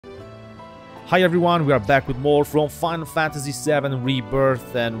Hi everyone, we are back with more from Final Fantasy VII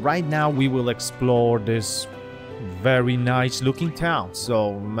Rebirth, and right now we will explore this very nice looking town.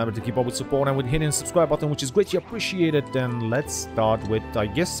 So remember to keep up with support and with hitting the subscribe button, which is greatly appreciated. And let's start with, I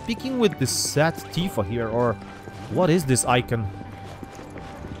guess, speaking with the set TIFA here, or what is this icon?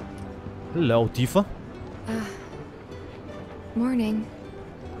 Hello, TIFA. Morning.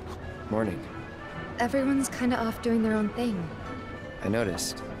 Morning. Everyone's kinda off doing their own thing. I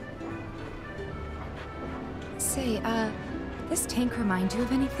noticed. Say, this tank remind you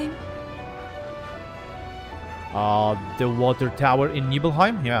of anything? The water tower in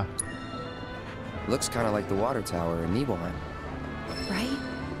Nibelheim? Yeah. Looks kind of like the water tower in Nibelheim. Right?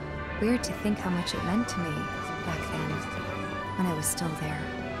 Weird to think how much it meant to me back then, when I was still there.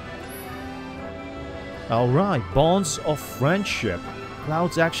 Alright, bonds of friendship.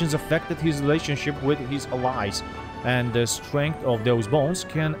 Cloud's actions affected his relationship with his allies, and the strength of those bonds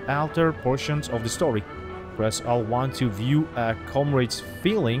can alter portions of the story. Press L1 to view a comrade's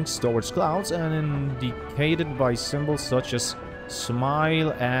feelings towards Clouds, and indicated by symbols such as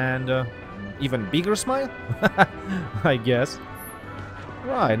smile and even bigger smile? I guess.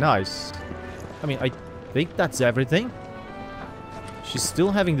 Right, nice. I mean, I think that's everything. She's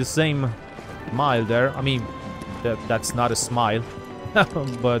still having the same smile there. I mean, that's not a smile.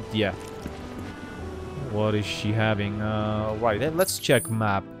 But yeah. What is she having? Right, then let's check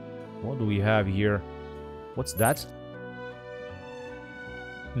map. What do we have here? What's that?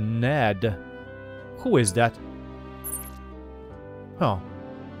 Ned. Who is that? Huh.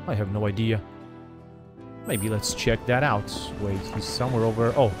 I have no idea. Maybe let's check that out. Wait, he's somewhere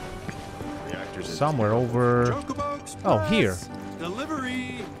over... Oh. Somewhere over... Oh, here.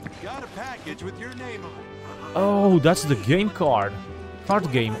 Delivery. Got a package with your name on it. Oh, that's the game card. Card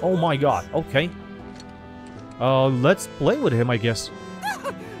game. Oh my god. Okay. Let's play with him, I guess.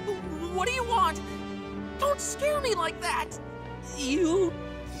 What do you want? Don't scare me like that! You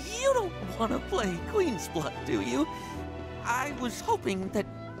don't want to play Queen's Blood, do you? I was hoping that...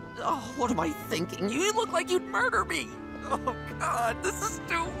 Oh, what am I thinking? You look like you'd murder me! Oh, God, this is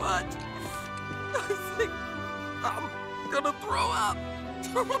too much! I think I'm gonna throw up!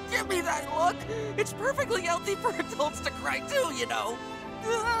 Don't give me that look! It's perfectly healthy for adults to cry too, you know!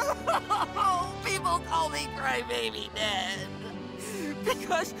 People call me Crybaby Ned!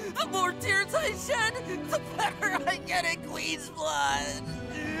 Because the more tears I shed, the better I get in Queen's Blood!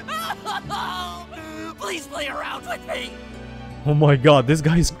 Please play around with me! Oh my god, this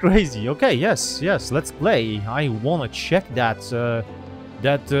guy is crazy. Okay, yes, let's play. I wanna check that,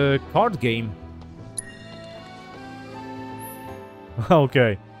 card game.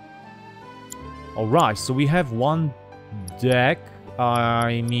 Okay. Alright, so we have one deck.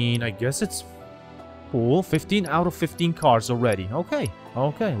 I mean, I guess it's full. 15 out of 15 cards already. Okay,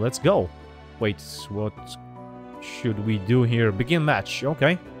 let's go. Wait, what should we do here? Begin match,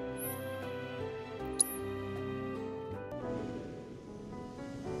 okay.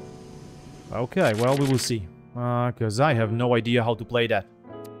 Okay, well, we will see. Because I have no idea how to play that.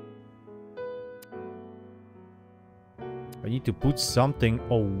 I need to put something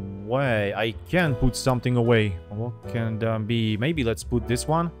away. I can put something away. What can that be? Maybe let's put this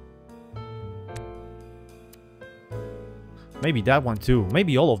one. Maybe that one too.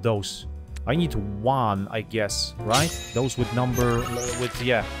 Maybe all of those. I need one, I guess, right? Those with number... with,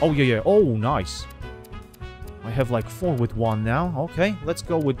 yeah. Oh, yeah. Oh, nice. I have like 4 with 1 now. Okay, let's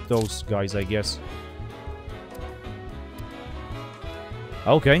go with those guys, I guess.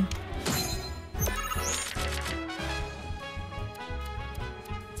 Okay.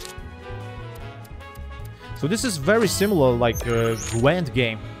 So this is very similar like a Gwent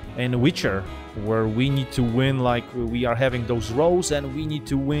game in Witcher, where we need to win, like we are having those rows and we need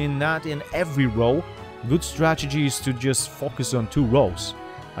to win not in every row. Good strategy is to just focus on 2 rows.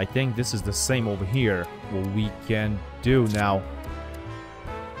 I think this is the same over here, what we can do now.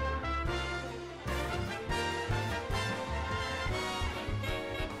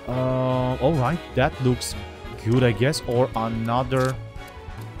 Alright, that looks good, I guess. Or another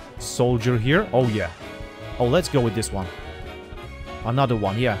soldier here. Oh yeah. Oh, let's go with this one. Another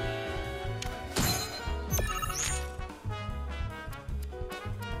one, yeah.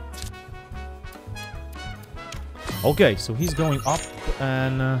 Okay, so he's going up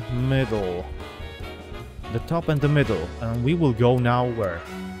and middle. The top and the middle. And we will go now where?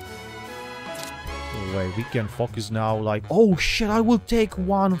 Wait, we can focus now like... Oh shit, I will take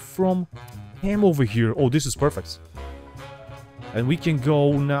one from him over here. Oh, this is perfect. And we can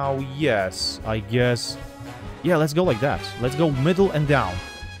go now, yes, I guess... Yeah, let's go like that. Let's go middle and down.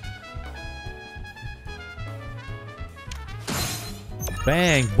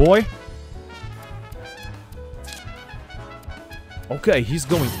 Bang, boy. Okay, he's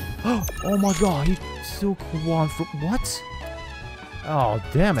going. Oh my god, he took one from... What? Oh,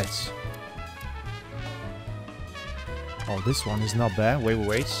 damn it. Oh, this one is not bad.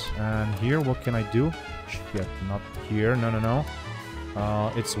 Wait. And here, what can I do? Shit, not here. No.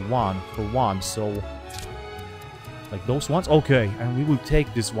 It's 1 for 1, so... Like those ones? Okay, and we will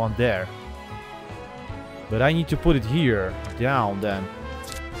take this one there. But I need to put it here. Down, then.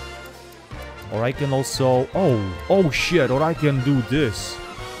 Or I can also... Oh shit, or I can do this.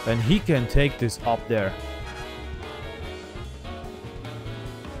 And he can take this up there.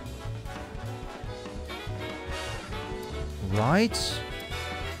 Right?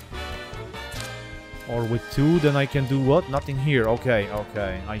 Or with 2, then I can do what? Nothing here. Okay.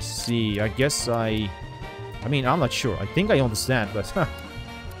 I see. I guess I mean, I'm not sure. I think I understand, but...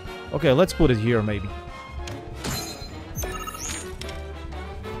 Okay, let's put it here, maybe.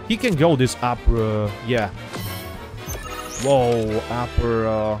 He can go this upper... yeah. Whoa,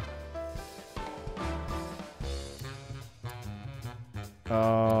 upper...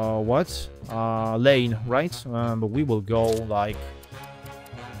 what? Lane, right? But we will go, like...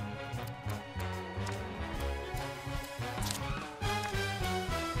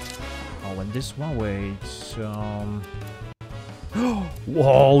 Oh, and this one, wait...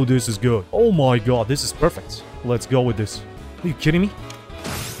 Whoa, this is good. Oh my god, this is perfect. Let's go with this. Are you kidding me?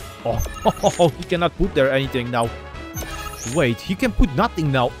 Oh, he cannot put there anything now. Wait, he can put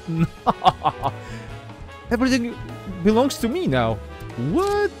nothing now. Everything belongs to me now.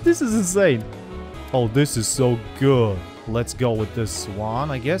 What? This is insane. Oh, this is so good. Let's go with this one,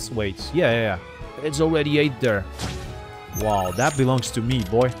 I guess. Wait, yeah. It's already 8 there. Wow, that belongs to me,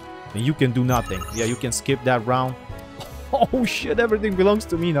 boy. And you can do nothing. Yeah, you can skip that round. Oh shit, everything belongs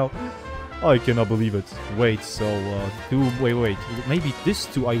to me now. I cannot believe it. Wait, so 2, wait. Maybe this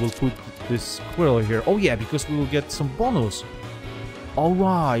 2 I will put this squirrel here. Oh yeah, because we will get some bonus.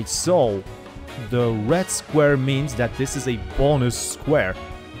 Alright, so the red square means that this is a bonus square.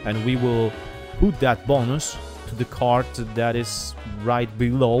 And we will put that bonus to the card that is right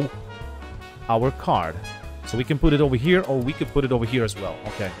below our card. So we can put it over here, or we can put it over here as well.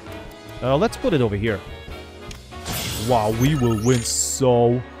 Okay. Let's put it over here. Wow, we will win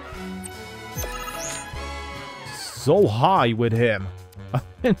so high with him.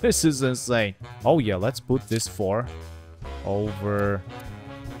 This is insane. Oh yeah, let's put this 4 over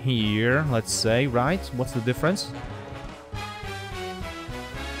here, let's say, right? What's the difference?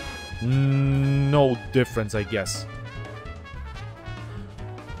 No difference, I guess.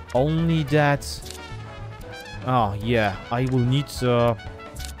 Only that... Oh yeah, I will need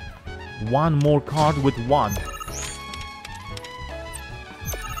one more card with 1.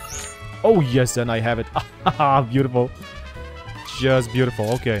 Oh yes, and I have it. Beautiful. Just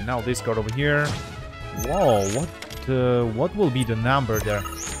beautiful. Okay, now this card over here. Whoa, what will be the number there?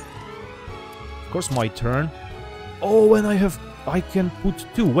 Of course, my turn. Oh, and I can put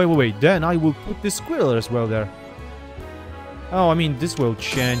 2. Wait. Then I will put this squirrel as well there. Oh, I mean, this will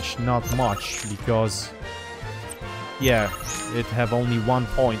change not much because... Yeah, it have only 1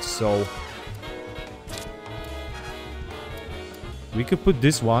 point, so... We could put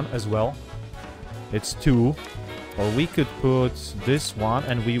this one as well. It's 2. Or we could put this one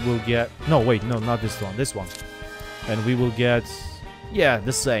and we will get... No, wait, no, not this one. This one. And we will get... Yeah,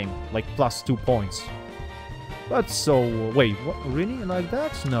 the same. Like plus 2 points. But so... Wait, what? Really? Like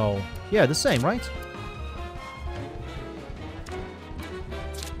that? No. Yeah, the same, right?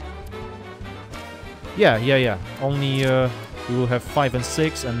 Yeah. Only we will have 5 and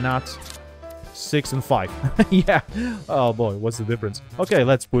 6 and not 6 and 5. Yeah. Oh boy, what's the difference? Okay,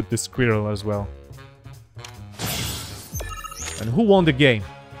 let's put the squirrel as well. And who won the game?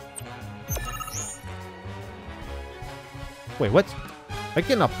 Wait, what? I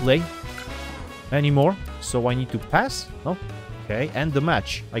cannot play anymore, so I need to pass? No? Okay, end the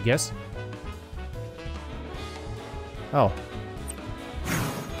match, I guess. Oh.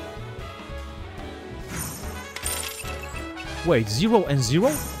 Wait, 0 and 0?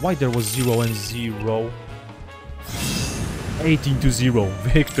 Why there was 0 and 0? 18-0,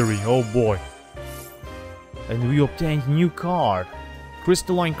 victory, oh boy. And we obtained new card,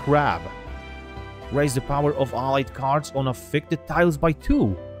 Crystalline Crab. Raise the power of allied cards on affected tiles by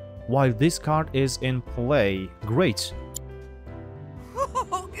 2, while this card is in play. Great.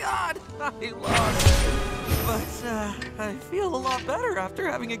 Oh god, I lost. But I feel a lot better after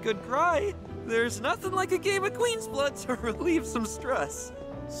having a good cry. There's nothing like a game of Queen's Blood to relieve some stress.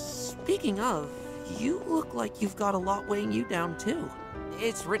 Speaking of, you look like you've got a lot weighing you down too.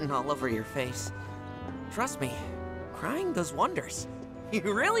 It's written all over your face. Trust me, crying does wonders. You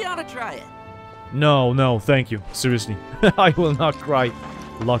really ought to try it. No, no, thank you. Seriously. I will not cry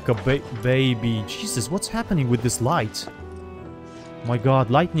like a baby. Jesus, what's happening with this light? My god,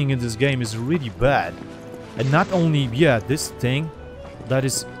 lightning in this game is really bad. And not only, yeah, this thing that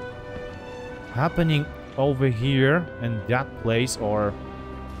is happening over here in that place, or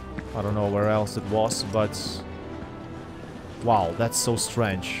I don't know where else it was, but wow, that's so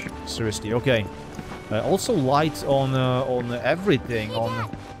strange. Seriously, okay. Also light on everything. Hey, on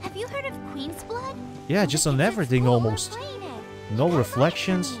Dad, have you heard of Queen's Blood? yeah, just on everything almost. No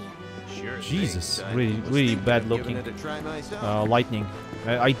reflections. Sure Jesus, thing, son. really bad looking. Giving it a try myself. Lightning.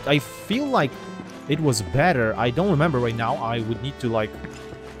 I feel like it was better. I don't remember right now. I would need to like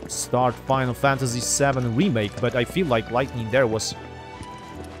start Final Fantasy VII Remake, but I feel like lightning there was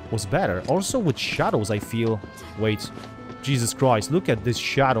better. Also with shadows, I feel. Wait, Jesus Christ! Look at this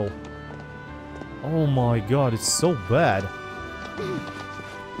shadow. Oh my God, it's so bad.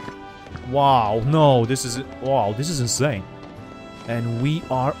 Wow, no, this is wow, this is insane. And we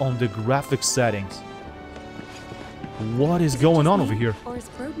are on the graphic settings. What is going on over here? Or is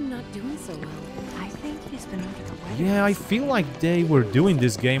Broden not doing so well? I think he's been under the weather. Yeah, I feel like they were doing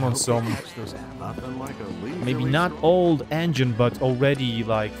this game on some Nothing like a leisurely maybe not stroll. old engine, but already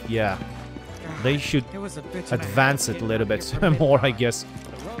like, yeah, they should advance it a little bit more, I guess.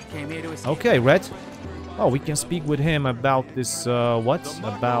 Okay, Red. Oh, we can speak with him about this, what?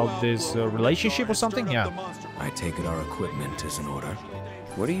 About this relationship or something? Yeah. I take it our equipment is in order.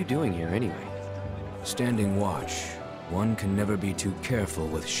 What are you doing here anyway? Standing watch. One can never be too careful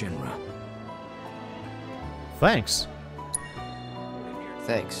with Shinra. Thanks.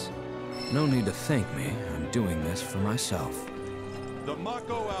 Thanks. No need to thank me. I'm doing this for myself. The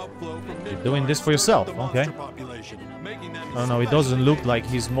Mako outflow from You're doing this for yourself, the okay. monster population, making them I don't know, it doesn't look like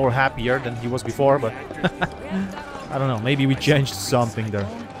he's more happier than he was before, but I don't know, maybe we changed something there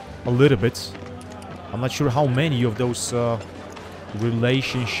a little bit. I'm not sure how many of those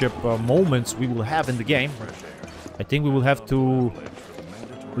relationship moments we will have in the game. I think we will have to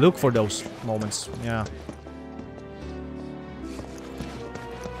look for those moments, yeah.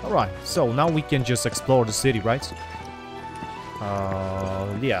 Alright, so now we can just explore the city, right?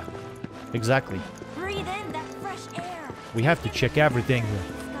 Yeah, exactly. Breathe in that fresh air. We have to check everything here.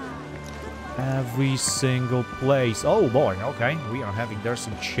 Every single place. Oh boy, okay. We are having there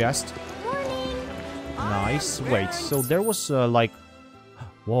some chest. Morning. Nice. Wait, so there was like...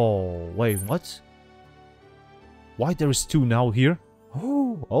 Whoa, wait, what? Why there is two now here?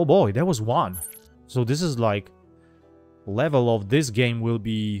 Oh boy, there was one. So this is like... Level of this game will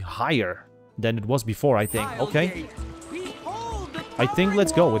be higher than it was before, I think. Okay. I think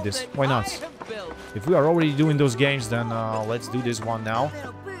let's go with this. Why not? If we are already doing those games, then let's do this one now.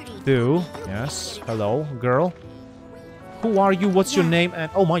 Two. Yes. Hello, girl. Who are you? What's your name? And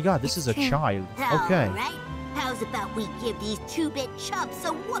oh my god, this is a child. Okay. Alright. How's about we give these two-bit chumps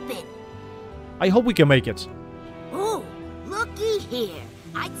a whooping? I hope we can make it. Oh, looky here.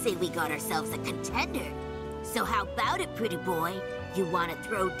 I'd say we got ourselves a contender. So how about it, pretty boy? You want to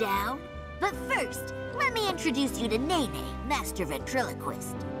throw down? But first, let me introduce you to Nene, Master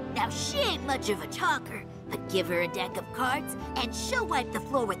Ventriloquist. Now, she ain't much of a talker, but give her a deck of cards, and she'll wipe the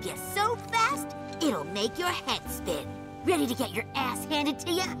floor with you so fast, it'll make your head spin. Ready to get your ass handed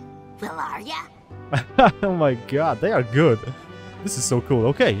to you? Well, are ya? Oh my god, they are good. This is so cool.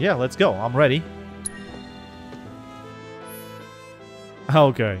 Okay, yeah, let's go. I'm ready.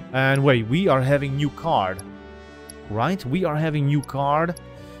 Okay, and wait, we are having new card. Right? We are having new card.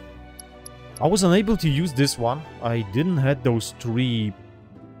 I was unable to use this one. I didn't have those three...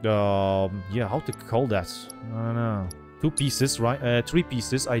 yeah, how to call that? I don't know. 2 pieces, right? 3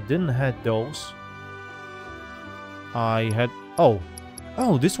 pieces. I didn't have those. I had... Oh.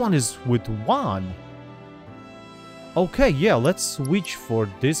 Oh, this one is with 1. Okay, yeah, let's switch for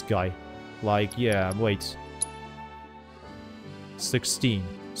this guy. Like, yeah, wait. 16.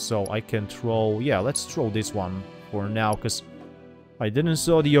 So I can throw... Yeah, let's throw this one for now, because I didn't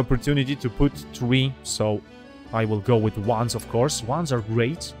saw the opportunity to put 3, so I will go with 1s, of course. 1s are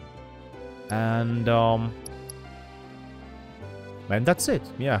great. And that's it.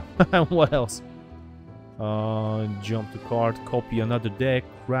 Yeah. What else? Jump to card, copy another deck,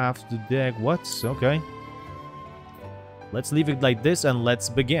 craft the deck. What? Okay. Let's leave it like this and let's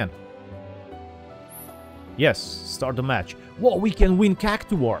begin. Yes, start the match. Whoa, we can win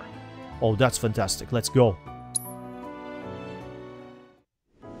Cactuar. Oh, that's fantastic. Let's go.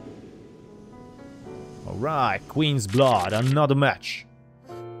 Alright, Queen's Blood, another match.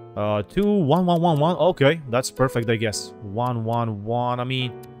 2, 1, 1, 1, 1. Okay, that's perfect, I guess. 1, 1, 1. I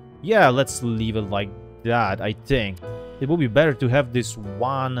mean, yeah, let's leave it like that, I think. It would be better to have this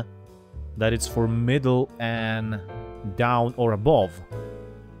one that it's for middle and down or above.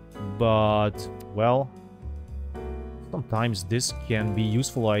 But, well, sometimes this can be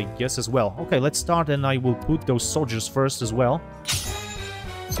useful, I guess, as well. Okay, let's start, and I will put those soldiers first as well.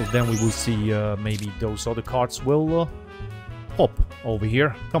 So then we will see, maybe those other cards will pop over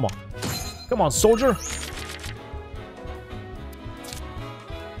here. Come on. Come on, soldier!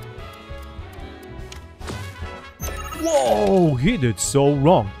 Whoa, he did so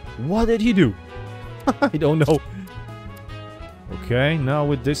wrong. What did he do? I don't know. Okay, now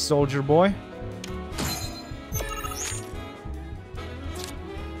with this soldier boy.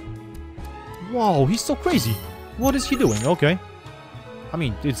 Whoa, he's so crazy. What is he doing? Okay. I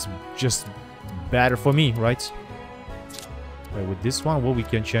mean, it's just better for me, right? Okay, with this one, well, we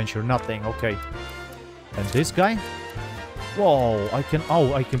can change here. Nothing. Okay. And this guy? Whoa, I can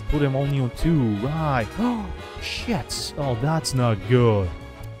put him only on 2. Right. Oh, shit. Oh, that's not good.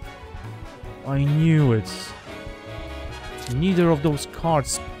 I knew it. Neither of those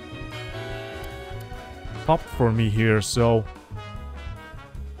cards popped for me here, so...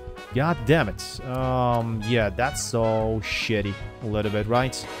 God damn it. Yeah, that's so shitty. A little bit,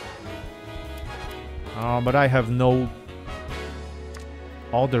 right? But I have no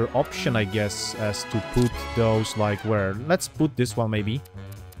other option, I guess, as to put those, like, where? Let's put this one, maybe.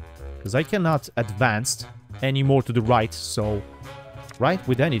 Because I cannot advance any more to the right, so... Right?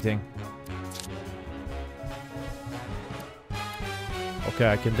 With anything.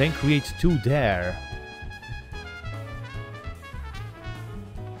 Okay, I can then create 2 there.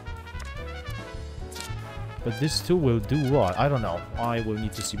 But this 2 will do what? I don't know. I will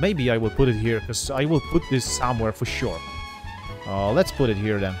need to see. Maybe I will put it here, because I will put this somewhere for sure. Let's put it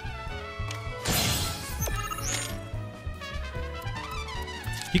here then.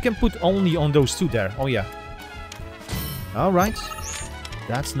 You can put only on those 2 there. Oh yeah. Alright.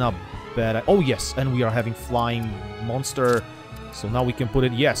 That's not bad. Oh yes, and we are having flying monster. So now we can put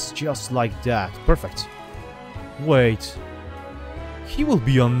it, yes, just like that. Perfect. Wait. He will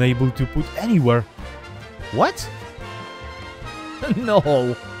be unable to put anywhere. What? No.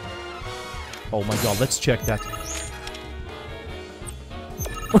 Oh my god, let's check that.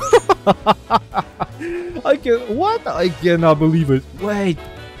 What? I cannot believe it. Wait.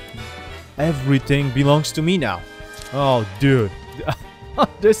 Everything belongs to me now. Oh, dude.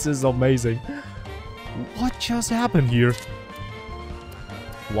 This is amazing. What just happened here?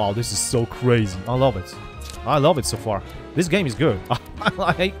 Wow, this is so crazy. I love it. I love it so far. This game is good.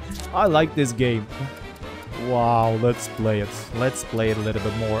 I like this game. Wow, let's play it. Let's play it a little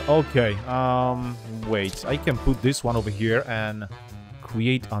bit more. Okay, wait. I can put this one over here and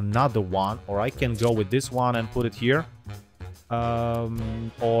create another one. Or I can go with this one and put it here.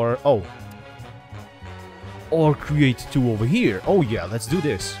 Or create 2 over here. Oh yeah, let's do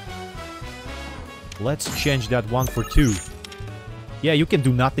this. Let's change that 1 for 2. Yeah, you can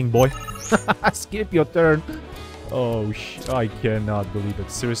do nothing, boy. Skip your turn. Oh, I cannot believe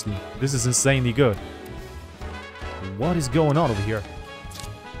it. Seriously, this is insanely good. What is going on over here?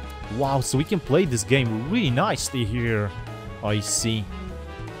 Wow, so we can play this game really nicely here. I see.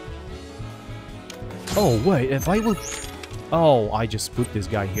 Oh, wait, if I will... Oh, I just put this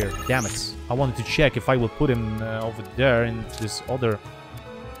guy here. Damn it. I wanted to check if I will put him over there in this other...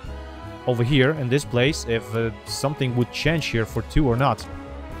 Over here, in this place, if something would change here for 2 or not.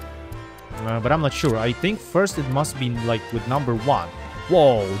 But I'm not sure. I think first it must be like with number 1.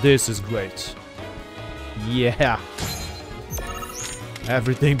 Whoa, this is great. Yeah.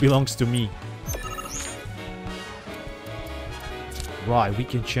 Everything belongs to me. Right, we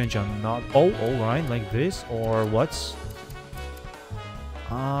can change another... Oh, alright, like this, or what?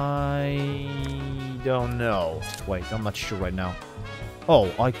 I don't know. Wait, I'm not sure right now.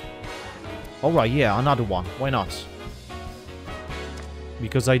 Oh, Alright, yeah, another one. Why not?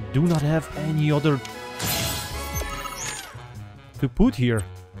 Because I do not have any other to put here.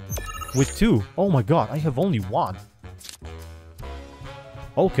 With 2. Oh my god, I have only 1.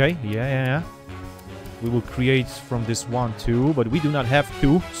 Okay, yeah. We will create from this 1 2, but we do not have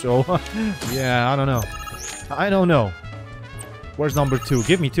 2, so... yeah, I don't know. I don't know. Where's number 2?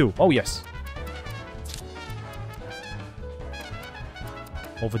 Give me 2. Oh, yes.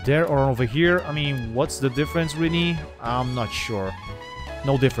 Over there or over here? I mean, what's the difference, really? I'm not sure.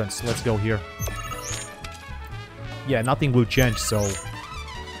 No difference. Let's go here. Yeah, nothing will change, so...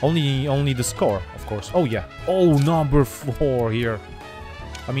 Only the score, of course. Oh, yeah. Oh, number 4 here.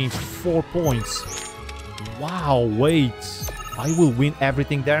 I mean, 4 points. Wow, wait. I will win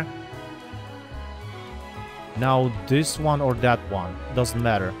everything there? Now, this one or that one. Doesn't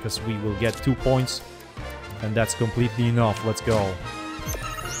matter, because we will get 2 points. And that's completely enough. Let's go.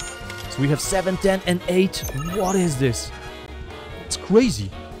 So we have 7, 10, and 8. What is this? It's crazy.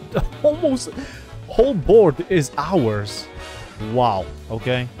 Almost whole board is ours. Wow.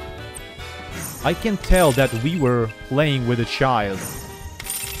 Okay. I can tell that we were playing with a child.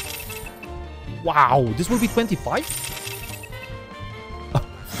 Wow. This will be 25?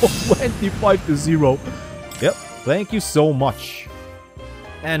 25 to 0. Yep. Thank you so much.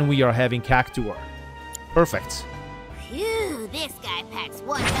 And we are having Cactuar. Perfect. Phew, this guy packs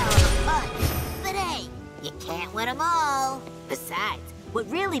one hell of a punch. But hey, you can't win them all. Besides, what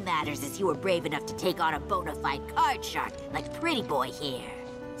really matters is you were brave enough to take on a bona fide card shark like Pretty Boy here.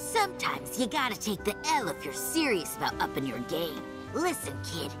 Sometimes you gotta take the L if you're serious about upping your game. Listen,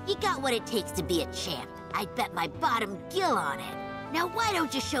 kid, you got what it takes to be a champ. I'd bet my bottom gill on it. Now why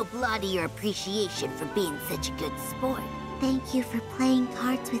don't you show Blondie your appreciation for being such a good sport? Thank you for playing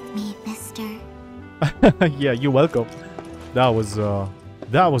cards with me, mister. Yeah, you're welcome. That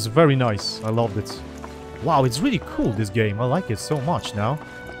was very nice. I loved it. Wow, it's really cool, this game. I like it so much now.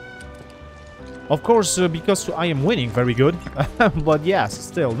 Of course, because I am winning very good. But yes,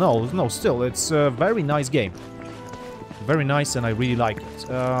 still, no, still, it's a very nice game. Very nice, and I really like it.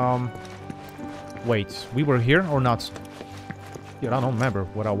 Wait, we were here or not? Yeah, I don't remember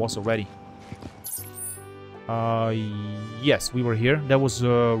what I was already. Yes, we were here. There was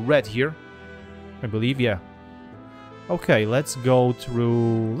red here, I believe, yeah. Okay, let's go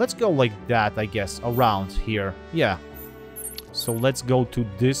through... Let's go like that, I guess, around here. Yeah. So let's go to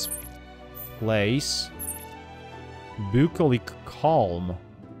this place. Bucolic KALM.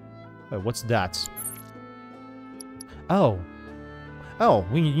 What's that? Oh. Oh,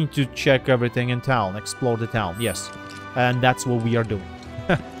 we need to check everything in town. Explore the town, yes. And that's what we are doing.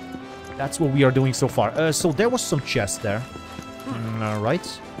 That's what we are doing so far. So there was some chest there.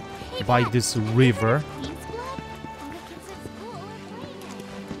 Right. By this river.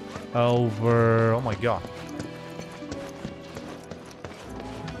 Over... Oh my god.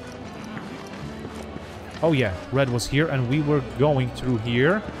 Oh yeah, Red was here and we were going through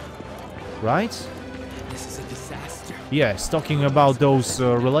here. Right? This is a disaster. Yes, talking about those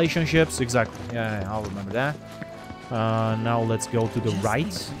relationships. Exactly. Yeah, I'll remember that. Now let's go to the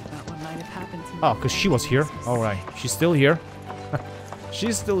right. Oh, because she was here. Alright, she's still here.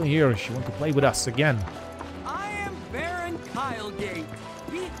 She's still here. She wants to play with us again. I am Baron Kylegate.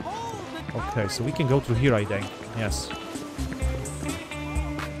 Behold the Okay, so we can go through here, I think. Yes.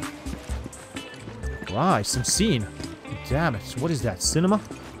 Right, some scene. Damn it. What is that? Cinema?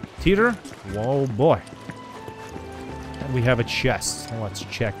 Theater? Whoa, boy. And we have a chest. Let's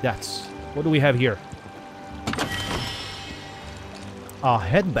check that. What do we have here? A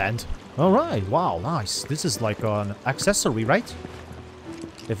headband. Alright, wow, nice. This is like an accessory, right?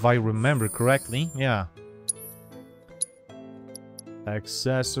 If I remember correctly, yeah.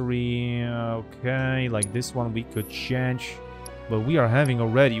 Accessory, okay, like this one we could change. But we are having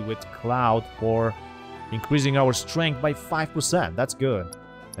already with Cloud for increasing our strength by 5%. That's good.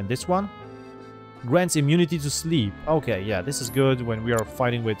 And this one? Grants immunity to sleep. Okay, yeah, this is good when we are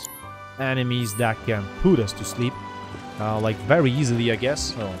fighting with enemies that can put us to sleep. Like very easily, I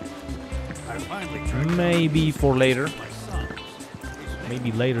guess. So maybe for later.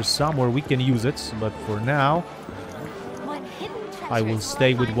 Maybe later somewhere we can use it. But for now, I will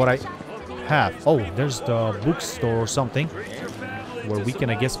stay with what I have. Oh, there's the bookstore or something. Where we can,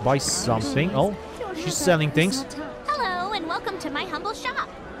 I guess, buy something. Oh, she's selling things. Hello, and welcome to my humble shop.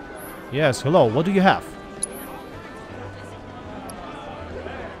 Yes, hello. What do you have?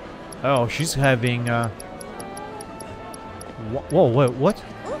 Oh, she's having... Whoa, wait, what?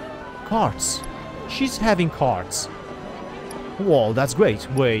 Cards. She's having cards. Whoa, that's great.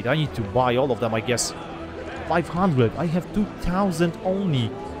 Wait, I need to buy all of them, I guess. 500. I have 2,000 only.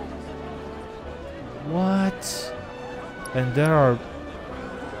 What? And there are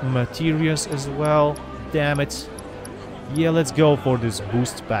materials as well. Damn it. Yeah, let's go for this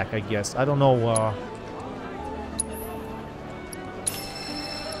boost pack, I guess. I don't know.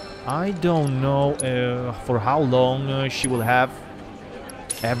 I don't know for how long she will have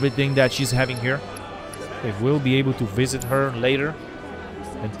everything that she's having here. If we'll be able to visit her later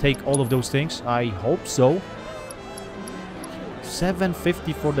and take all of those things. I hope so.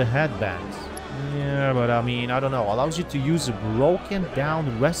 750 for the headband. Yeah, but I mean, I don't know. Allows you to use broken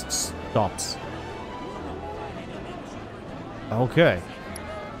down rest stops. Okay.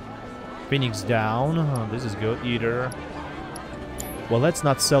 Phoenix down. Oh, this is good either. Well, let's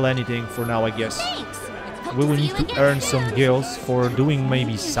not sell anything for now, I guess. We will need to earn some gills for doing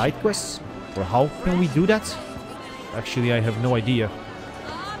maybe side quests. Or how can we do that? Actually, I have no idea.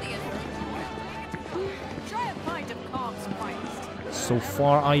 So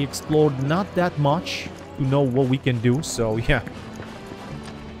far, I explored not that much to know what we can do, so yeah.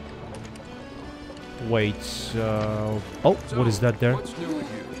 Wait, oh, what is that there?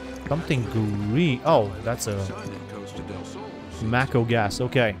 Something green. Oh, that's a Mako gas.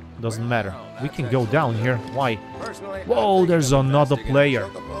 Okay, doesn't matter. We can go down here. Why? Whoa, there's another player.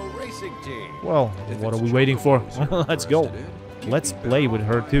 Well, what are we waiting for? Let's go. Let's play with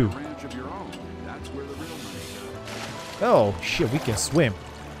her too. Oh, shit, we can swim.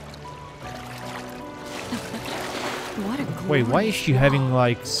 Wait, why is she having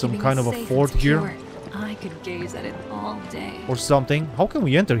like some kind of a fort here? I could gaze at it all day. Or something. How can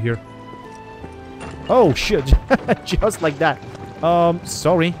we enter here? Oh shit, just like that.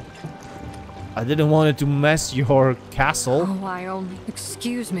 Sorry. I didn't want it to mess your castle. Oh, I only...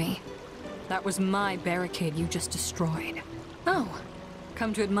 Excuse me. That was my barricade you just destroyed. Oh,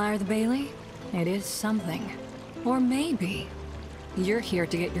 come to admire the Bailey? It is something. Or maybe you're here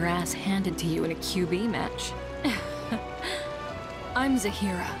to get your ass handed to you in a QB match. I'm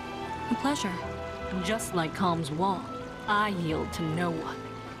Zahira. A pleasure. Just like KALM's wall, I yield to no one,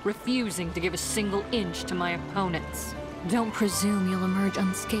 refusing to give a single inch to my opponents. Don't presume you'll emerge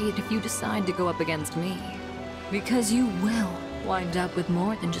unscathed if you decide to go up against me, because you will wind up with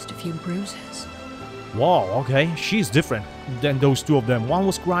more than just a few bruises. Wow, okay, she's different than those two of them. One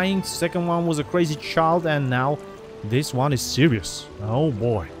was crying, second one was a crazy child, and now this one is serious. Oh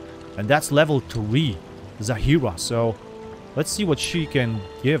boy. And that's level 3, Zahira, so let's see what she can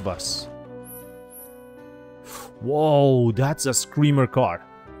give us. Whoa, that's a screamer card.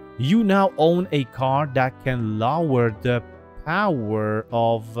 You now own a card that can lower the power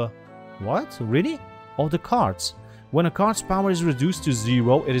of... what? Really? Of the cards. When a card's power is reduced to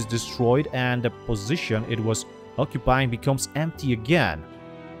 0, it is destroyed and the position it was occupying becomes empty again.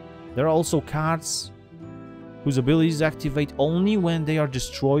 There are also cards whose abilities activate only when they are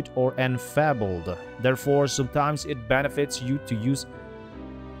destroyed or enfeebled. Therefore, sometimes it benefits you to use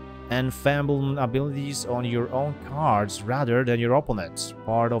enfeebled abilities on your own cards rather than your opponent's.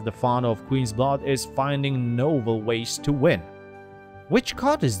 Part of the fun of Queen's Blood is finding novel ways to win. Which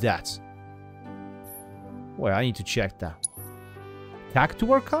card is that? Well, I need to check that.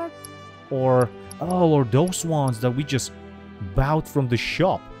 Cactuar card? Or... oh, or those ones that we just bought from the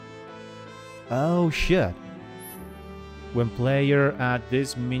shop. Oh, shit. When player add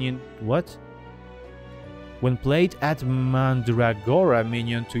this minion... what? When played, add Mandragora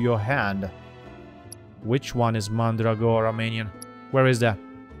minion to your hand. Which one is Mandragora minion? Where is that?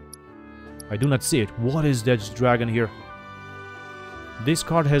 I do not see it. What is that dragon here? This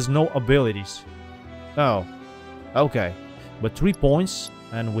card has no abilities. Oh, okay. But 3 points,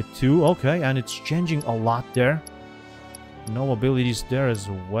 and with 2, okay, and it's changing a lot there. No abilities there as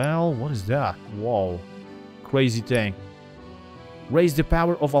well. What is that? Whoa. Crazy thing. Raise the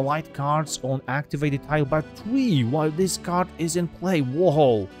power of allied cards on activated tile by 3 while this card is in play.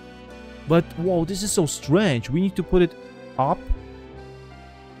 Whoa. But, whoa, this is so strange. We need to put it up.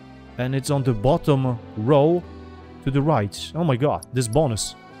 And it's on the bottom row to the right. Oh my god, this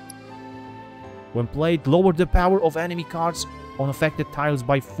bonus. When played, lower the power of enemy cards on affected tiles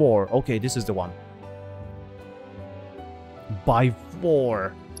by 4. Okay, this is the one. By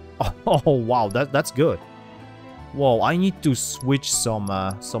 4. Oh, wow, that's good. Whoa, I need to switch some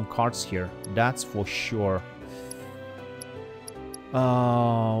cards here. That's for sure.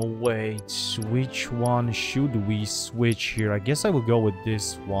 Wait, which one should we switch here? I guess I will go with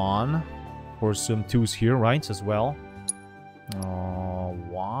this one. For some 2s here, right, as well.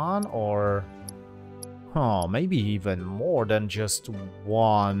 1 or... huh, maybe even more than just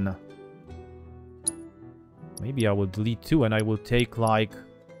 1. Maybe I will delete 2 and I will take like...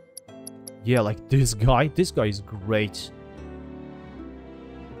 yeah, like this guy. This guy is great.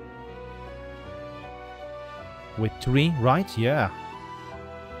 With 3, right? Yeah.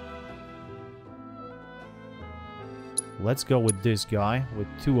 Let's go with this guy. With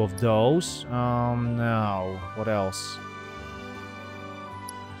 2 of those. Now, what else?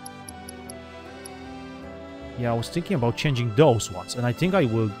 Yeah, I was thinking about changing those ones. And I think I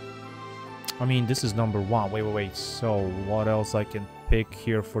will... I mean, this is number 1. Wait. So, what else I can pick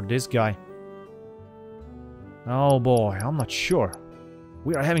here for this guy? Oh boy, I'm not sure.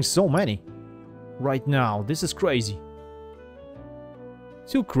 We are having so many right now. This is crazy.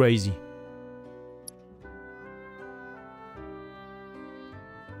 Too crazy.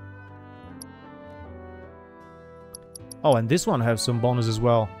 Oh, and this one has some bonus as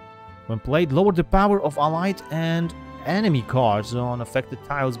well. When played, lower the power of allied and enemy cards on affected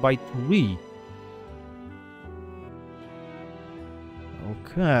tiles by 3.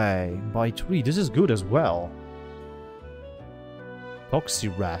 Okay, by 3. This is good as well. Epoxy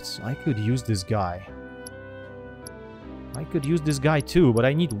rats. I could use this guy. I could use this guy too, but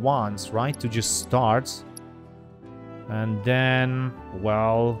I need wands, right? To just start. And then,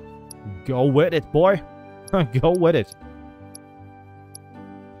 well, go with it, boy. Go with it.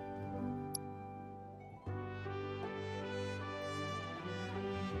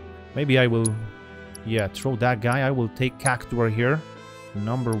 Maybe I will, yeah, throw that guy. I will take Cactuar here.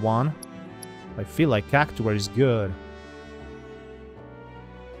 Number 1. I feel like Cactuar is good.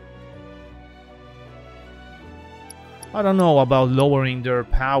 I don't know about lowering their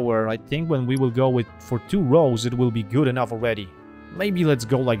power. I think when we will go with for 2 rows, it will be good enough already. Maybe let's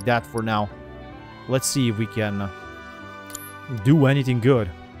go like that for now. Let's see if we can do anything good.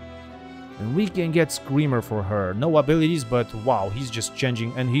 And we can get Screamer for her. No abilities, but wow, he's just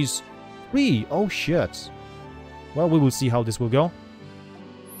changing. And he's 3. Oh, shit. Well, we will see how this will go.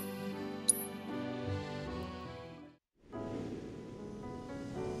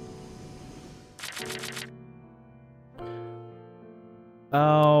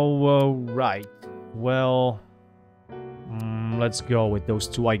 Oh, right. Well, let's go with those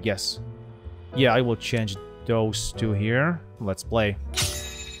 2, I guess. Yeah, I will change those 2 here. Let's play.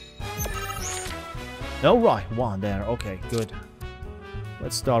 Alright, 1 there. Okay, good.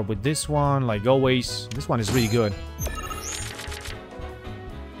 Let's start with this one, like always. This one is really good.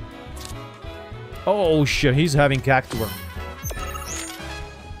 Oh, shit, he's having Cactuar.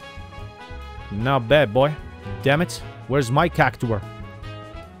 Not bad, boy. Damn it. Where's my Cactuar?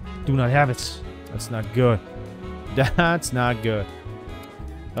 Do not have it. That's not good. That's not good.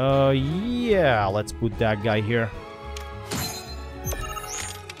 Yeah, let's put that guy here.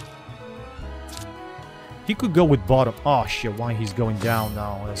 He could go with bottom. Oh, shit, why he's going down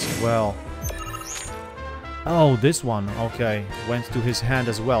now as well? Oh, this one. Okay, went to his hand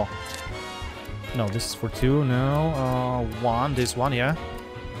as well. No, this is for 2. No, 1. This one, yeah.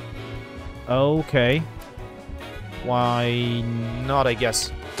 Okay. Why not, I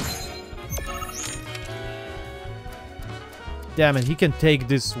guess. Damn it, he can take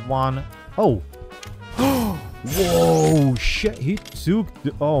this one. Oh. Whoa, shit, he took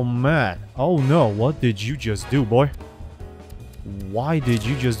the... Oh, man. Oh, no, what did you just do, boy? Why did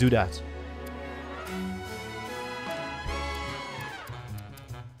you just do that?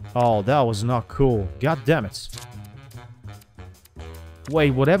 Oh, that was not cool. God damn it. Wait,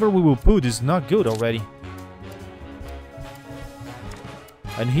 whatever we will put is not good already.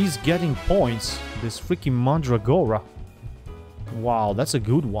 And he's getting points. This freaking Mandragora. Wow, that's a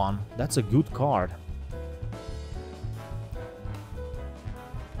good one. That's a good card.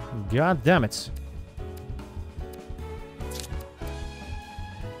 God damn it.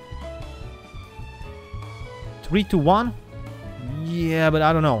 Three to 1? Yeah, but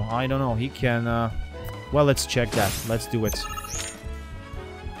I don't know. I don't know. He can... Well, let's check that. Let's do it.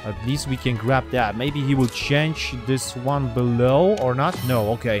 At least we can grab that. Maybe he will change this one below or not? No,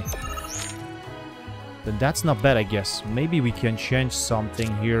 okay. Then that's not bad, I guess. Maybe we can change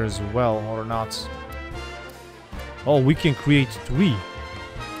something here as well, or not. Oh, we can create 3.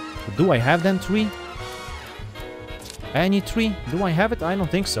 Do I have then 3? Any 3? Do I have it? I don't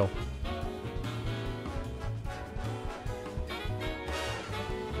think so.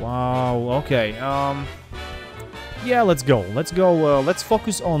 Wow, okay. Yeah, let's go. Let's go. Let's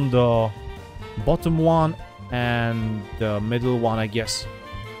focus on the bottom one and the middle one, I guess.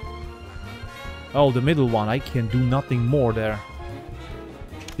 Oh, the middle one. I can do nothing more there.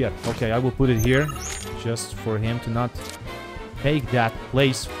 Yeah, okay, I will put it here. Just for him to not take that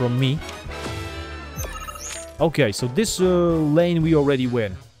place from me. Okay, so this lane we already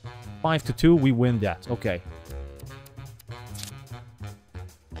win. 5 to 2, we win that. Okay.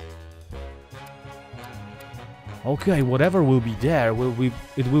 Okay, whatever will be there, it will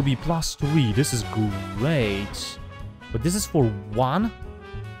be +3. This is great. But this is for 1?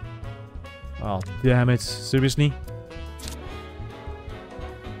 Oh, damn it. Seriously?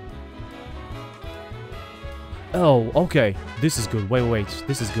 Oh, okay. This is good. Wait, wait.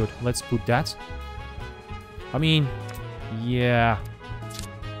 This is good. Let's put that. I mean, yeah.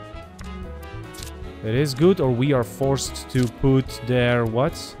 It is good, or we are forced to put there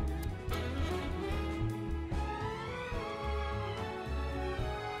what?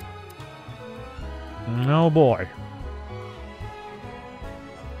 No boy.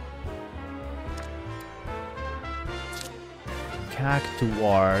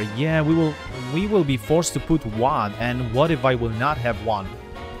 Cactuar. Yeah, we will be forced to put 1. And what if I will not have 1?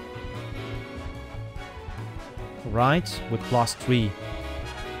 Right? With +3.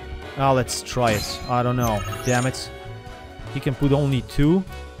 Oh, let's try it. I don't know. Damn it. He can put only 2.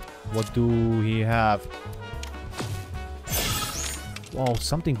 What do he have? Oh,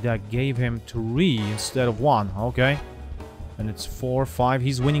 something that gave him 3 instead of 1. Okay. And it's 4, 5.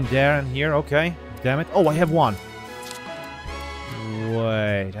 He's winning there and here. Okay. Damn it. Oh, I have 1.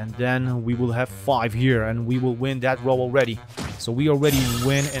 Wait. And then we will have 5 here. And we will win that row already. So we already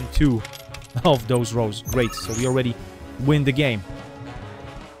win in 2 of those rows. Great. So we already win the game.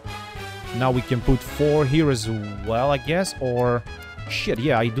 Now we can put 4 here as well, I guess. Or... Shit,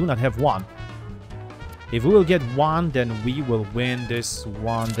 yeah, I do not have 1. If we will get 1, then we will win this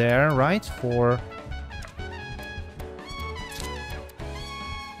one there, right? For...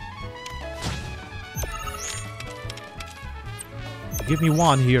 Give me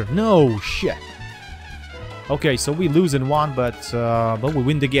 1 here. No, shit. Okay, so we lose in 1, but we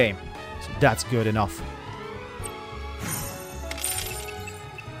win the game. So that's good enough.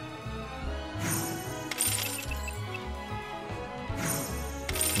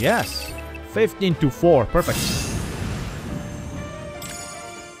 Yes. 15-4. Perfect.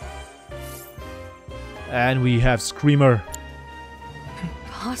 And we have Screamer.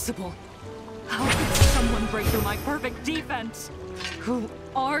 Impossible. How could someone break through my perfect defense? Who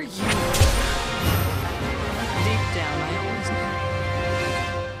are you? Deep down, I always knew.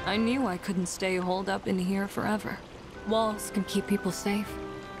 I knew I couldn't stay holed up in here forever. Walls can keep people safe,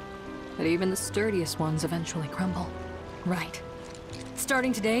 but even the sturdiest ones eventually crumble. Right.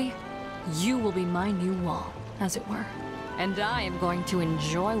 Starting today, you will be my new wall, as it were. And I am going to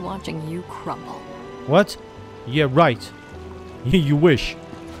enjoy watching you crumble. What? Yeah, right. You wish.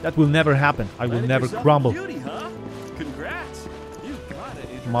 That will never happen. I will never crumble. Beauty, huh? Congrats. You got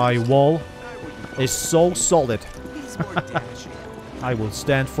it. My wall is so solid. He's more dashing. I will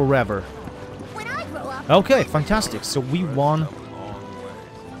stand forever. When I grow up, Okay, fantastic. So we won.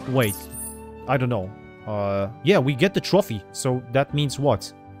 Wait. I don't know. Yeah, we get the trophy. So that means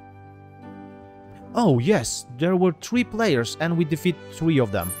what? Oh, yes. There were 3 players and we defeat 3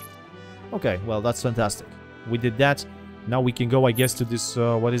 of them. Okay, well, that's fantastic. We did that. Now we can go, I guess, to this,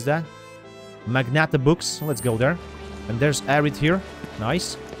 what is that? Magnata books. Let's go there. And there's AERITH here.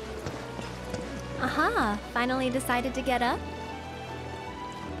 Nice. aha, finally decided to get up?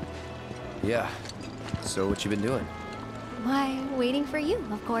 Yeah. So what you been doing? Why, waiting for you,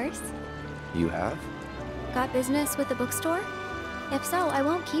 of course. You have? Got business with the bookstore? If so, I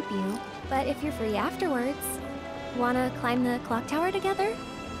won't keep you. But if you're free afterwards, wanna climb the clock tower together?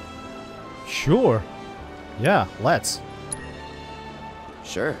 Sure. Yeah, let's.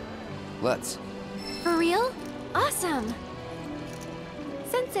 Sure. Let's. For real? Awesome!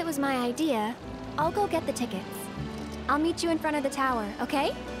 Since it was my idea, I'll go get the tickets. I'll meet you in front of the tower,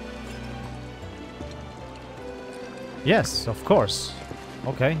 okay? Yes, of course.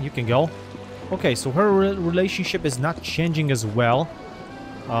 Okay, you can go. Okay, so her relationship is not changing as well.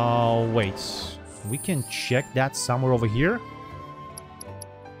 Wait. We can check that somewhere over here?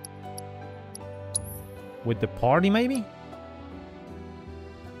 With the party, maybe?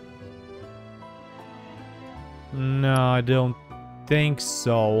 No, I don't think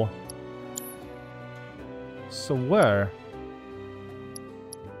so. So where?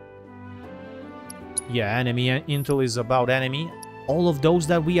 Yeah, enemy intel is about enemy. All of those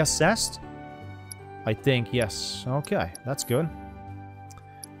that we assessed? I think, yes. Okay, that's good.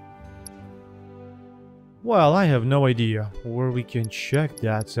 Well, I have no idea where we can check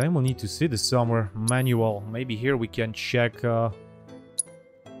that. I will need to see this somewhere. Manual. Maybe here we can check...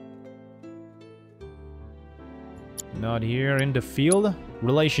 Not here in the field.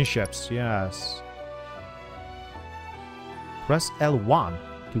 Relationships, yes. Press L1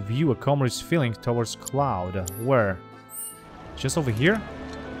 to view a comrade's feelings towards Cloud. Where? Just over here?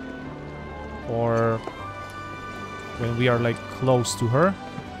 Or when we are like close to her?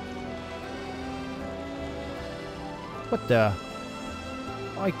 What the?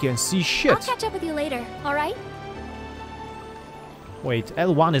 I can see shit. I'll catch up with you later, alright? Wait,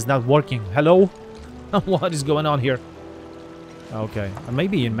 L1 is not working. Hello? What is going on here? Okay,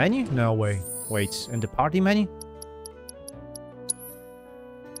 maybe in menu? No way. Wait, in the party menu?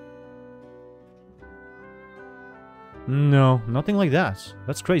 No, nothing like that.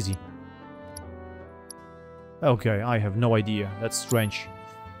 That's crazy. Okay, I have no idea. That's strange.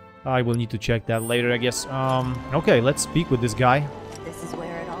 I will need to check that later, I guess. Okay, let's speak with this guy. This is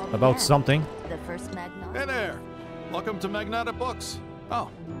where it all about began. something. The first Magnata. Hey there! Welcome to Magnata Books.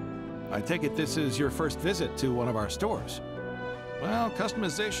 Oh, I take it this is your first visit to one of our stores. Well,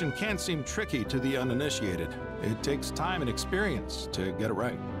 customization can seem tricky to the uninitiated. It takes time and experience to get it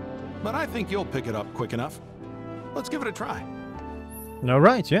right. But I think you'll pick it up quick enough. Let's give it a try.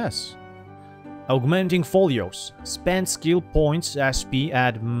 Alright, yes. Augmenting folios. Spend skill points SP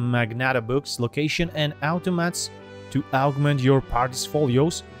at Magnata Books location and automats to augment your party's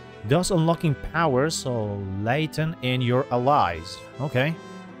folios, thus unlocking powers latent in your allies. Okay.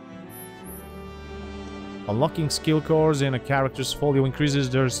 Unlocking skill cores in a character's folio increases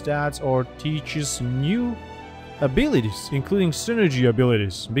their stats or teaches new abilities, including synergy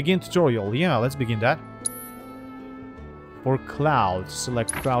abilities. Begin tutorial. Yeah, let's begin that. For Cloud,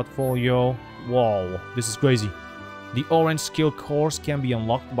 select Cloud folio. Whoa, this is crazy. The orange skill cores can be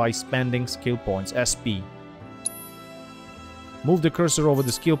unlocked by spending skill points, SP. Move the cursor over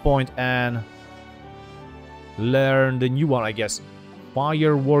the skill point and learn the new one, I guess.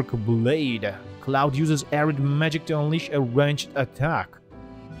 Firework Blade. Cloud uses arid magic to unleash a ranged attack.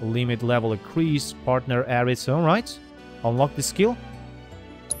 Limit level increase. Partner AERITH. Alright. Unlock the skill.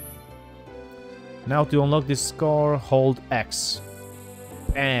 Now to unlock this score, hold X.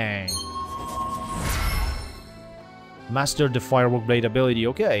 Bang. Master the Firework Blade ability.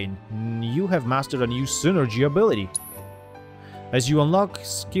 Okay, you have mastered a new synergy ability. As you unlock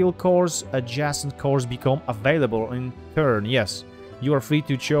skill cores, adjacent cores become available in turn. Yes, you are free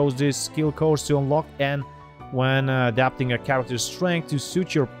to choose these skill cores to unlock and when adapting a character's strength to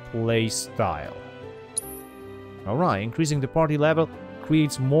suit your play style. Alright, increasing the party level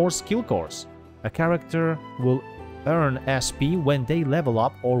creates more skill cores. A character will earn SP when they level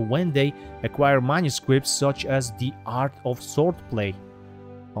up or when they acquire manuscripts such as the Art of Swordplay.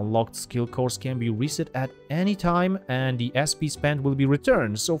 Unlocked skill cores can be reset at any time and the SP spent will be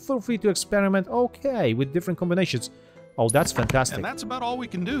returned, so feel free to experiment, okay, with different combinations. Oh, that's fantastic. And that's about all we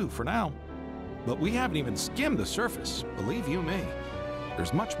can do for now. But we haven't even skimmed the surface, believe you me.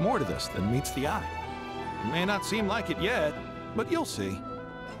 There's much more to this than meets the eye. It may not seem like it yet, but you'll see.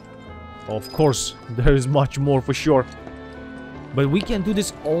 Of course, there is much more for sure. But we can do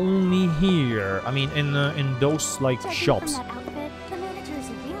this only here. I mean, in those, like, shops.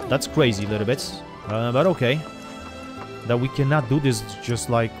 That's crazy a little bit. But okay. That we cannot do this just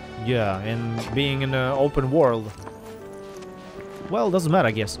like, yeah, in being in an open world. Well, doesn't matter,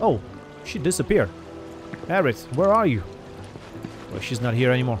 I guess. Oh, she disappeared. AERITH, where are you? Well, she's not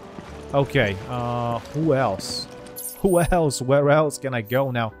here anymore. Okay, who else? Who else? Where else can I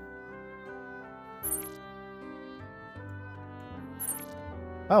go now?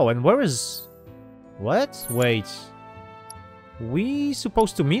 Oh, and where is... What? Wait. We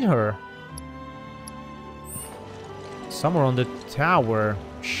supposed to meet her. Somewhere on the tower.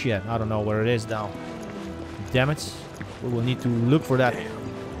 Shit, I don't know where it is now. Damn it. We will need to look for that.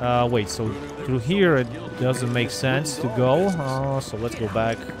 Wait, so through here it doesn't make sense to go. So let's go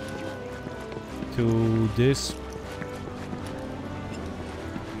back to this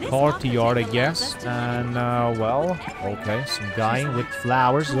courtyard, I guess. And, well, okay, some guy with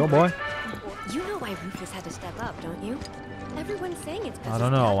flowers. Oh boy. You know why Rufus had to step up, don't you? Everyone's saying it's I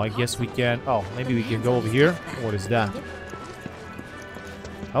don't know. I guess we can... Oh, maybe we can go over here. What is that?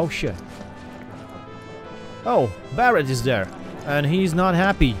 Oh, shit. Oh, Barrett is there. And he's not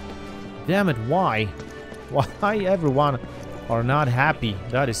happy. Damn it, why? Why everyone are not happy?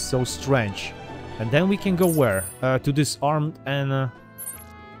 That is so strange. And then we can go where? To this armed and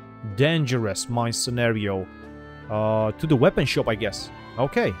dangerous mine scenario. To the weapon shop, I guess.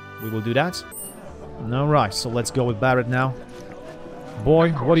 Okay, we will do that. Alright, so let's go with Barrett now.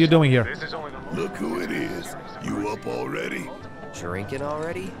 Boy, what are you doing here? Look who it is. You up already? Drinking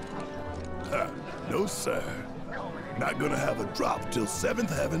already? No, sir. Not gonna have a drop till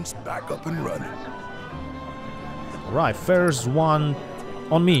 7th Heaven's back up and running. Alright, first one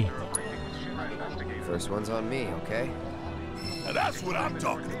on me. First one's on me, okay? Now that's what I'm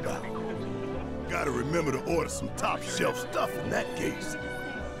talking about. Gotta remember to order some top shelf stuff in that case.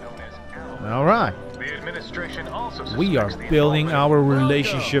 Alright. We are building our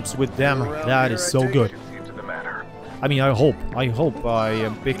relationships with them. That is so good. I mean, I hope I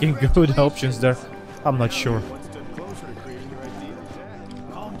am picking good options there. I'm not sure.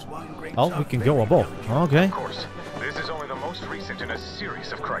 Oh, we can go above. Okay. Of course, this is only the most recent in a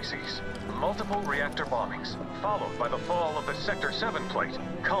series of crises. Multiple reactor bombings, followed by the fall of the Sector 7 plate,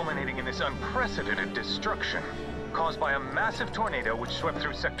 culminating in this unprecedented destruction, caused by a massive tornado which swept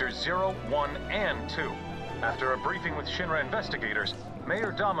through Sectors 0, 1, and 2. After a briefing with Shinra investigators,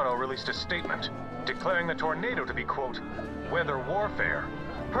 Mayor Domino released a statement, declaring the tornado to be, quote, weather warfare,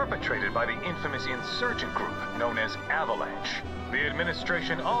 perpetrated by the infamous insurgent group known as Avalanche. The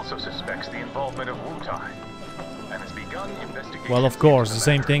administration also suspects the involvement of Wutai, and has begun investigations. Well, of course, the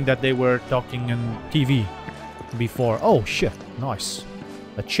same thing that they were talking on TV before. Oh, shit. Nice.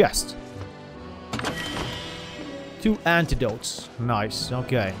 A chest. 2 antidotes. Nice.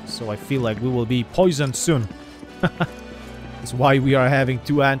 Okay. So I feel like we will be poisoned soon. That's why we are having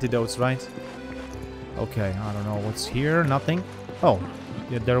 2 antidotes, right? Okay, I don't know what's here. Nothing. Oh,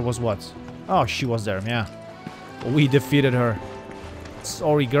 yeah, there was what? Oh, she was there, yeah. We defeated her.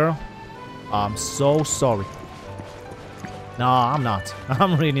 Sorry, girl. I'm so sorry. No, I'm not.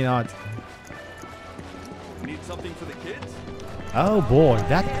 I'm really not. Need something for the kids? Oh boy,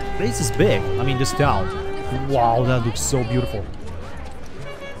 that place is big. I mean, this town. Wow, that looks so beautiful.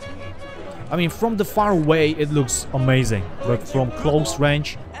 I mean, from the far away, it looks amazing. But from close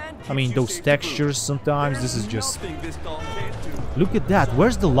range, I mean, those textures sometimes, this is just... Look at that.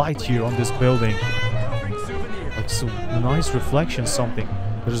 Where's the light here on this building? Like some nice reflection, something.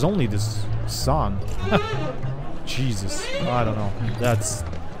 There's only this sun. Jesus, I don't know. That's...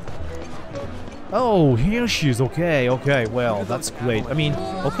 Oh, here she is. Okay, okay, well, that's great. I mean,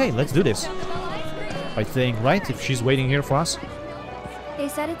 okay, let's do this. I think, right? If she's waiting here for us. They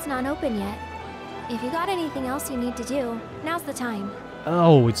said it's not open yet. If you got anything else you need to do, now's the time.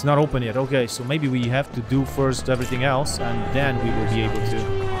 Oh, it's not open yet. Okay, so maybe we have to do first everything else, and then we will be able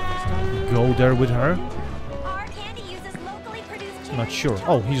to go there with her. Not sure.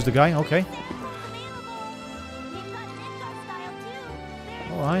 Oh, he's the guy. Okay.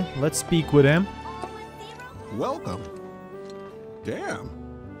 Alright, let's speak with him. Welcome. Damn.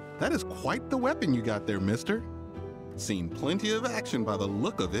 That is quite the weapon you got there, mister. Seen plenty of action by the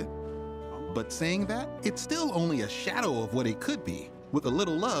look of it. But saying that, it's still only a shadow of what it could be. With a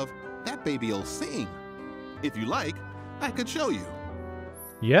little love, that baby'll sing. If you like, I could show you.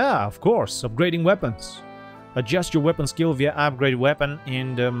 Yeah, of course. Upgrading weapons. Adjust your weapon skill via upgrade weapon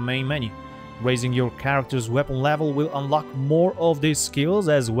in the main menu. Raising your character's weapon level will unlock more of these skills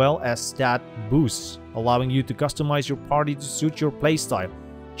as well as stat boosts, allowing you to customize your party to suit your playstyle.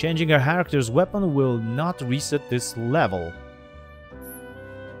 Changing a character's weapon will not reset this level.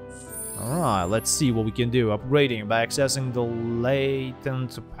 Alright, let's see what we can do. Upgrading. By accessing the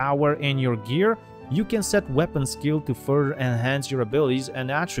latent power in your gear, you can set weapon skill to further enhance your abilities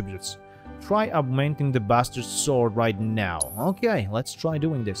and attributes. Try augmenting the bastard sword right now. Okay, let's try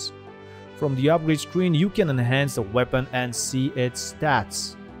doing this. From the upgrade screen, you can enhance the weapon and see its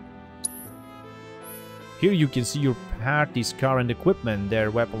stats. Here you can see your party's current equipment, their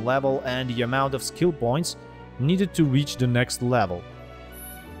weapon level, and the amount of skill points needed to reach the next level.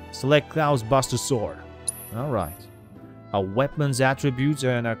 Select Klaus Buster Sword. Alright. A weapon's attributes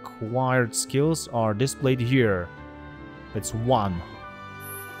and acquired skills are displayed here. It's 1.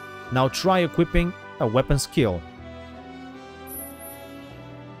 Now try equipping a weapon skill.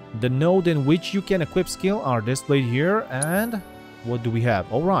 The node in which you can equip skill are displayed here, and what do we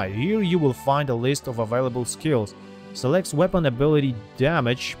have? Alright, here you will find a list of available skills. Select weapon ability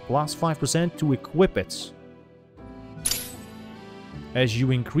damage plus 5% to equip it. As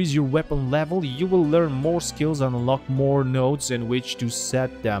you increase your weapon level, you will learn more skills and unlock more nodes in which to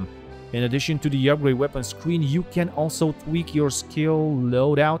set them. In addition to the upgrade weapon screen, you can also tweak your skill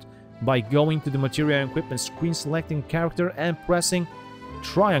loadout by going to the materia and equipment screen, selecting character and pressing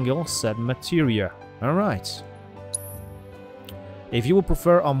triangle set materia. Alright. If you would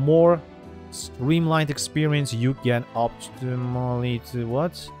prefer a more streamlined experience, you can optimally to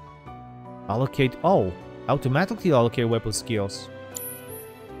what? Allocate. Oh, automatically allocate weapon skills.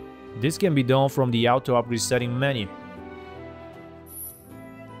 This can be done from the auto upgrade setting menu.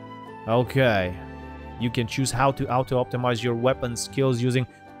 Okay. You can choose how to auto optimize your weapon skills using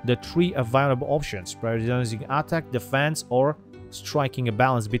the 3 available options, prioritizing attack, defense, or striking a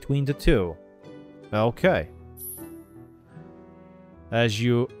balance between the 2. Okay. As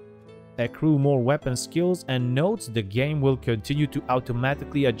you accrue more weapon skills and nodes, the game will continue to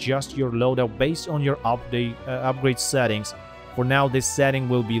automatically adjust your loadout based on your upgrade settings. For now, this setting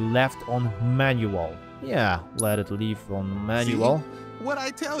will be left on manual. Yeah, let it leave on manual. See? What I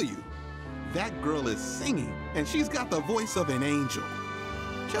tell you? That girl is singing, and she's got the voice of an angel.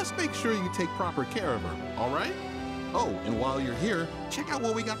 Just make sure you take proper care of her, alright? Oh, and while you're here, check out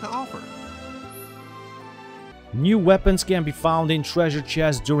what we got to offer. New weapons can be found in treasure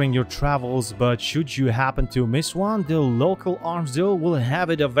chests during your travels, but should you happen to miss one, the local arms dealer will have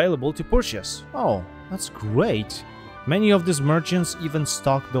it available to purchase. Oh, that's great. Many of these merchants even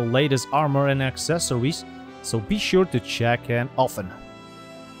stock the latest armor and accessories, so be sure to check in often.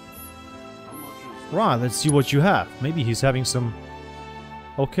 Right, let's see what you have. Maybe he's having some...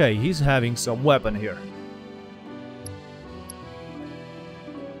 Okay, he's having some weapon here.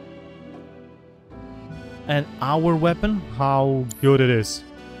 And our weapon? How good it is.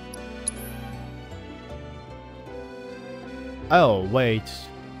 Oh, wait.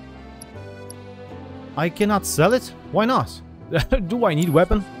 I cannot sell it? Why not? Do I need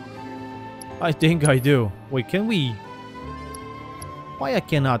weapon? I think I do. Wait, can we... Why I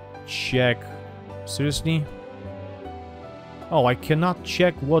cannot check Seriously? Oh, I cannot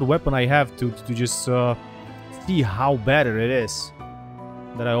check what weapon I have to just see how better it is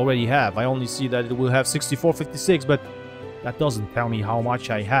that I already have. I only see that it will have 64, 56, but that doesn't tell me how much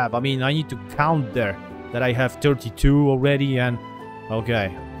I have. I mean, I need to count there that I have 32 already and...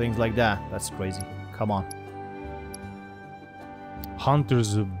 Okay, things like that. That's crazy. Come on.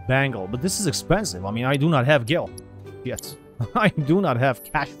 Hunter's Bangle. But this is expensive. I mean, I do not have Gil yet. I do not have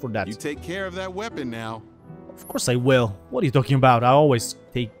cash for that. You take care of that weapon now. Of course I will. What are you talking about? I always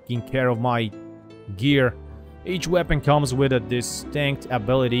taking care of my gear. Each weapon comes with a distinct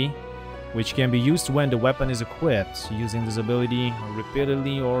ability, which can be used when the weapon is equipped. Using this ability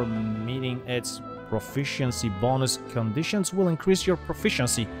repeatedly or meeting its proficiency bonus conditions will increase your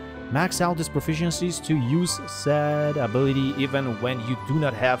proficiency. Max out its proficiencies to use said ability even when you do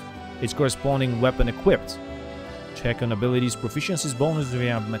not have its corresponding weapon equipped. Check on abilities proficiencies bonus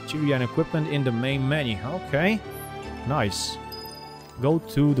via material and equipment in the main menu. Okay, nice. Go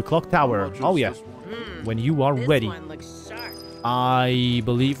to the clock tower. Oh yeah, when you are ready. I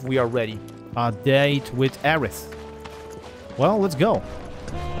believe we are ready. A date with AERITH. Well, let's go.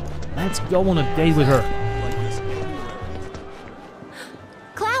 Let's go on a date with her.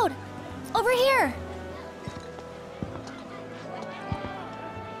 Cloud! Over here!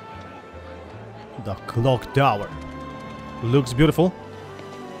 The clock tower. Looks beautiful.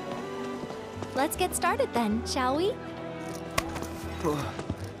 Let's get started then, shall we?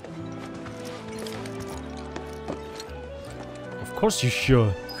 Of course you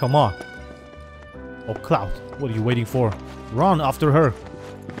should. Come on. Oh, Cloud, what are you waiting for? Run after her.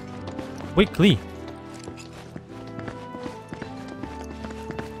 Quickly.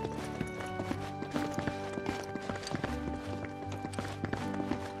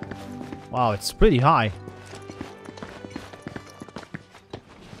 Wow, it's pretty high.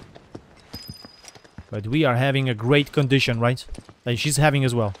 But we are having a great condition, right? And she's having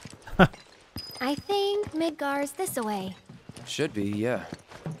as well. I think Midgar's this away. Should be, yeah.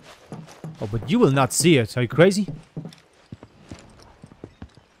 Oh, but you will not see it. Are you crazy?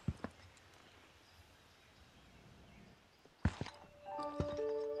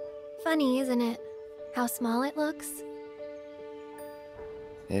 Funny, isn't it? How small it looks?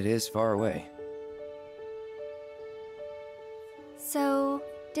 It is far away. So,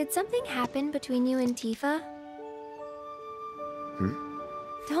 did something happen between you and Tifa?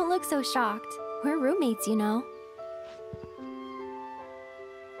 Don't look so shocked. We're roommates, you know.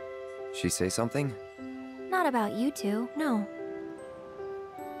 She say something? Not about you two, no.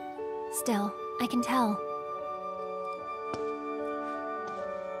 Still, I can tell.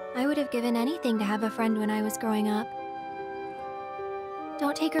 I would have given anything to have a friend when I was growing up.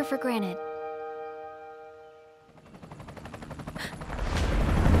 Don't take her for granted.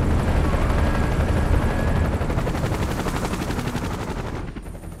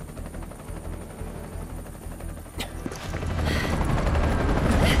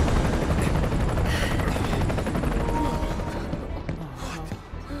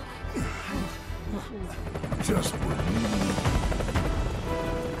 Just what you need.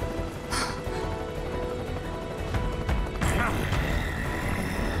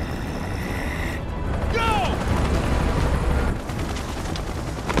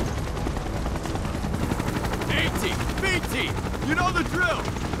 You know the drill!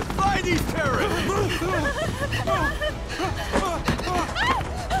 Find these terrorists!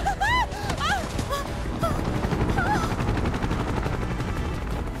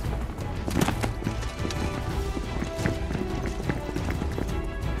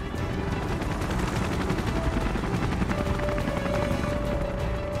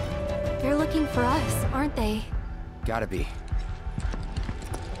 They're looking for us, aren't they? Gotta be.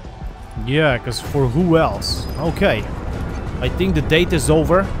 Yeah, because for who else? Okay. I think the date is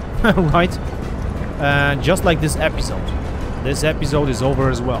over, right? And just like this episode is over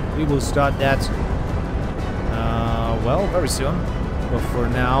as well. We will start that, well, very soon. But for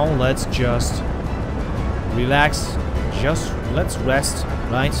now, let's just relax. Just let's rest,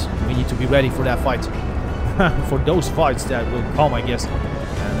 right? We need to be ready for that fight. For those fights that will come, I guess.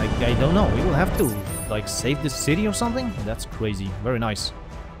 And I don't know. We will have to, like, save the city or something? That's crazy. Very nice.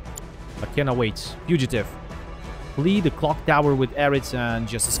 I cannot wait. Fugitive. Flee the clock tower with AERITH and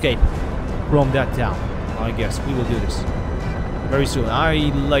just escape from that town. I guess we will do this very soon. I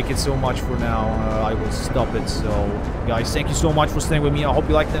like it so much for now. I will stop it. So, guys, thank you so much for staying with me. I hope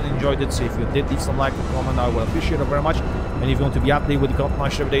you liked and enjoyed it. So if you did, leave some like and comment. I will appreciate it very much. And if you want to be updated with the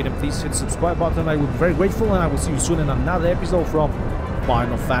content every day, then please hit the subscribe button. I will be very grateful. And I will see you soon in another episode from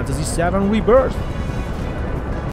Final Fantasy VII Rebirth.